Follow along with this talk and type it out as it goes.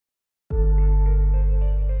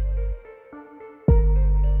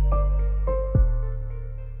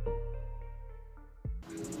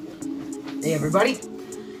Hey everybody,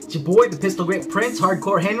 it's your boy, the Pistol Grip Prince,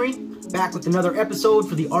 Hardcore Henry, back with another episode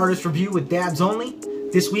for the Artist Review with Dabs Only.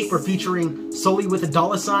 This week we're featuring Sully with a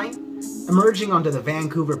 $, emerging onto the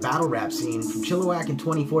Vancouver battle rap scene from Chilliwack in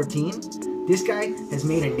 2014. This guy has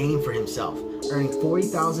made a name for himself, earning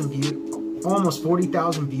 40,000 views, almost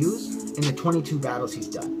 40,000 views in the 22 battles he's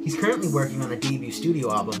done. He's currently working on a debut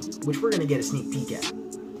studio album, which we're going to get a sneak peek at.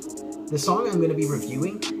 The song I'm going to be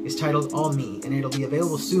reviewing is titled All Me, and it'll be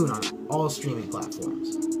available soon on all streaming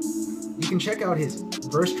platforms. You can check out his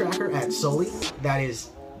verse tracker at Sully, that is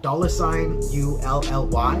 $ULLY,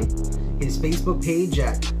 his Facebook page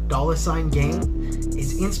at $Gang,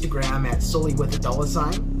 his Instagram at Sully with a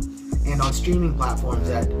 $, and on streaming platforms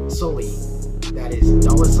at Sully, that is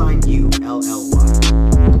 $ULLY.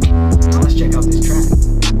 Now let's check out this track.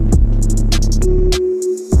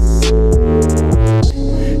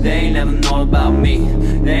 They ain't never know about me.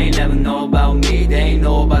 They ain't never know about me. They ain't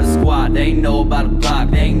know about the squad. They ain't know about the block.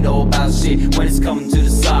 They ain't know about shit when it's coming to the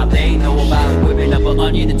side. They ain't know about whipping up an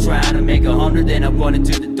onion and trying to make 100. Then I'm running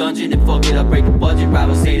to the dungeon and fuck it up, break the budget.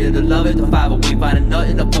 Rivals hated to love it. The 5 we finding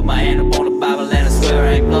nothing. I put my hand up on the Bible and I swear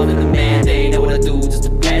I ain't bluffing the man. They ain't know what I do just to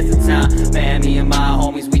pass the time. Man, me and my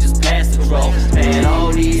homies, we just pass the draw. Man,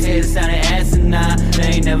 all these haters sounding asinine.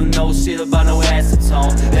 They ain't never know shit about no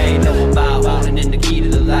acetone. They ain't know about holding in the key to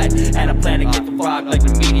the light. And I plan to get the rock like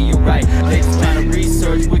the meteorite. They just trying to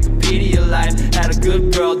research Wikipedia life. Had a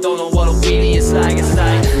good girl, don't know what obedience like. It's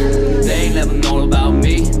like they ain't never known about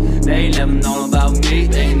me. They ain't never known about me.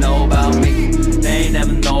 They ain't know about me. They ain't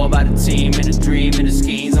never know about the team and the dream and the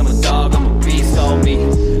schemes. I'm a dog, I'm a beast on me.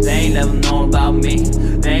 They ain't never known about me.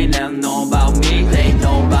 They ain't never known about me. They ain't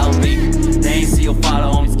know about me. They ain't see your father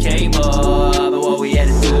homies came up. But what we had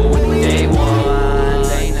to do with the day one.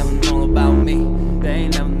 They ain't never known about me. They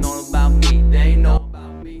ain't never known about me. They ain't know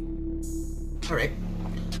about me. Alright,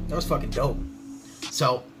 that was fucking dope.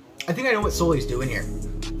 So, I think I know what Sully's doing here.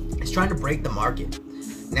 He's trying to break the market.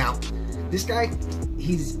 Now, this guy,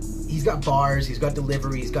 he's got bars, he's got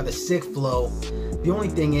delivery, he's got the sick flow. The only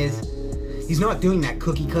thing is, he's not doing that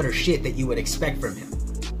cookie cutter shit that you would expect from him.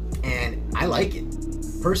 And I like it.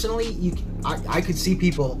 Personally, I could see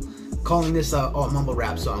people calling this a mumble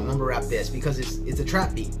rap song, mumble rap this, because it's a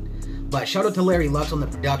trap beat. But shout out to Larry Lux on the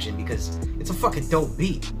production, because it's a fucking dope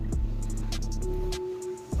beat.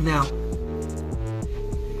 Now,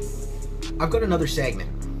 I've got another segment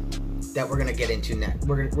that we're gonna get into next.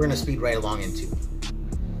 We're gonna speed right along into.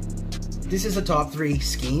 This is the top 3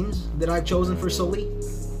 schemes that I've chosen for Sully.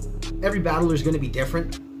 Every battler is gonna be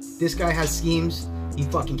different. This guy has schemes. He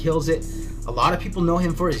fucking kills it. A lot of people know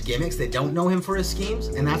him for his gimmicks. They don't know him for his schemes,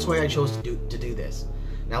 and that's why I chose to do this.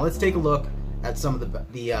 Now let's take a look at some of the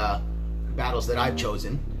battles that I've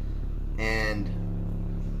chosen, and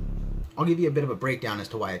I'll give you a bit of a breakdown as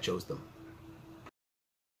to why I chose them.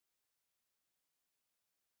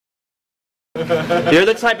 You're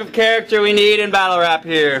the type of character we need in battle rap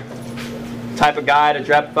here. Type of guy to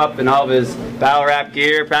dress up in all of his battle rap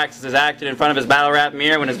gear, practices acting in front of his battle rap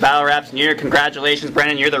mirror when his battle rap's near. Congratulations,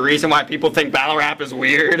 Brennan, you're the reason why people think battle rap is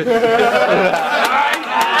weird.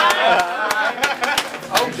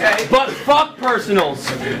 Okay. But fuck personals.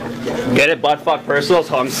 Get it? Butt fuck personals?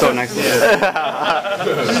 Oh, I'm so next to you.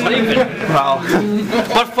 Sleeping. Wow.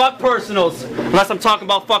 But fuck personals. Unless I'm talking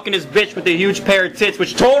about fucking his bitch with a huge pair of tits,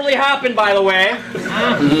 which totally happened, by the way.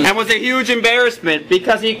 And was a huge embarrassment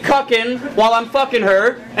because he cucking while I'm fucking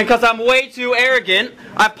her. And because I'm way too arrogant,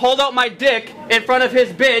 I pulled out my dick in front of his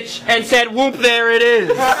bitch and said, whoop, there it is.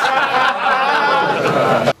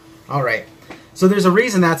 Alright. So there's a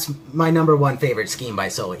reason that's my #1 favorite scheme by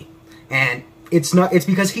Sully. And it's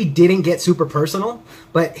because he didn't get super personal,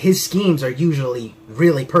 but his schemes are usually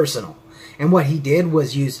really personal. And what he did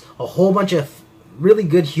was use a whole bunch of really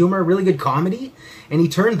good humor, really good comedy, and he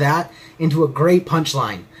turned that into a great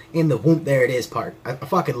punchline in the whoop, there it is part. I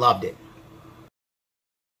fucking loved it.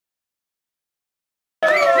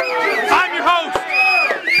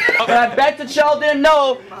 And I bet that y'all didn't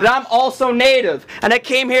know that I'm also native. And I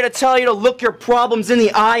came here to tell you to look your problems in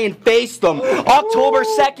the eye and face them. October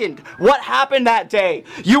 2nd, what happened that day?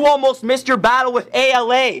 You almost missed your battle with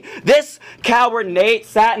ALA. This coward Nate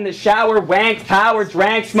sat in the shower, wanked, power,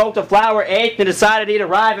 drank, smoked a flower, ate, and decided he'd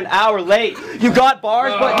arrive an hour late. You got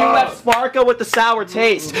bars, but you left Sparka with the sour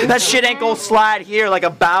taste. That shit ain't gonna slide here like a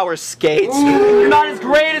Bauer skates. You're not as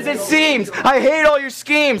great as it seems. I hate all your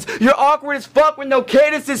schemes. You're awkward as fuck with no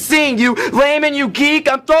cadence to sing. You layman, you geek.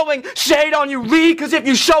 I'm throwing shade on you, Lee, because if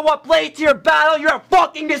you show up late to your battle, you're a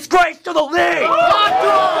fucking disgrace to the league.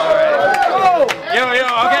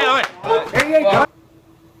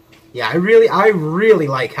 Yeah, I really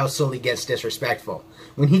like how Sully gets disrespectful.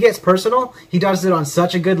 When he gets personal, he does it on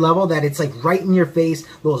such a good level that it's like right in your face.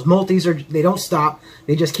 Those multis they don't stop.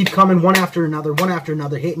 They just keep coming one after another,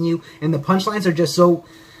 hitting you, and the punchlines are just so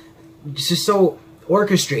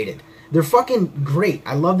orchestrated. They're fucking great.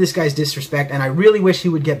 I love this guy's disrespect, and I really wish he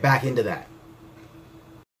would get back into that.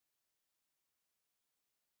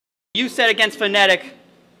 You said against phonetic,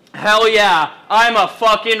 hell yeah, I'm a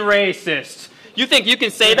fucking racist. You think you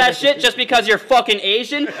can say that shit just because you're fucking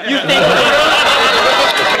Asian? You think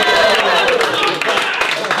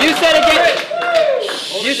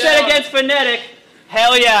you said against phonetic,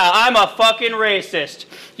 hell yeah, I'm a fucking racist.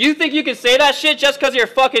 You think you can say that shit just because you're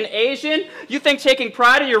fucking Asian? You think taking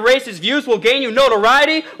pride in your racist views will gain you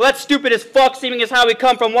notoriety? Well, that's stupid as fuck, seeming as how we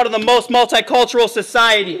come from one of the most multicultural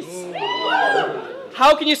societies.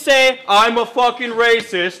 How can you say, I'm a fucking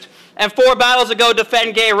racist, and 4 battles ago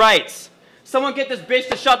defend gay rights? Someone get this bitch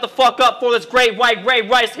to shut the fuck up for this great white Ray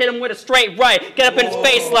Rice. Hit him with a straight right. Get up in his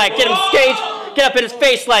face like, get up in his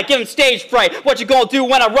face like, give him stage fright. What you gonna do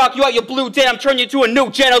when I rock you out your blue den? I'm turning you to a new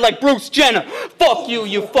Jenner like Bruce Jenner. Fuck you,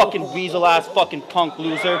 you fucking weasel ass fucking punk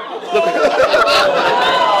loser. Look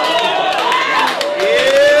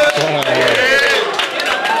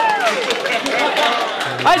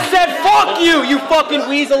I said fuck you, you fucking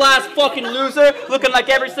weasel ass fucking loser, looking like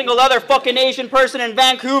every single other fucking Asian person in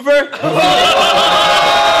Vancouver.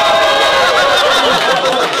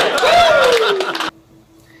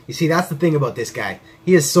 You see, that's the thing about this guy.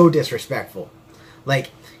 He is so disrespectful.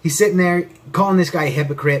 Like, he's sitting there calling this guy a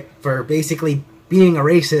hypocrite for basically being a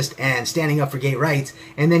racist and standing up for gay rights,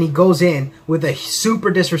 and then he goes in with a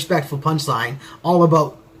super disrespectful punchline all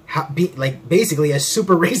about like basically a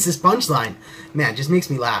super racist punchline. Man, it just makes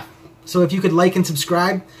me laugh. So if you could like and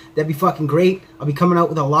subscribe, that'd be fucking great. I'll be coming out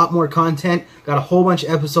with a lot more content. Got a whole bunch of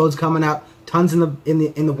episodes coming up. Tons in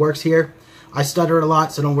the works here. I stutter a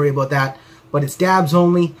lot, so don't worry about that. But it's dabs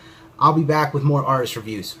only. I'll be back with more artist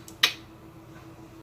reviews.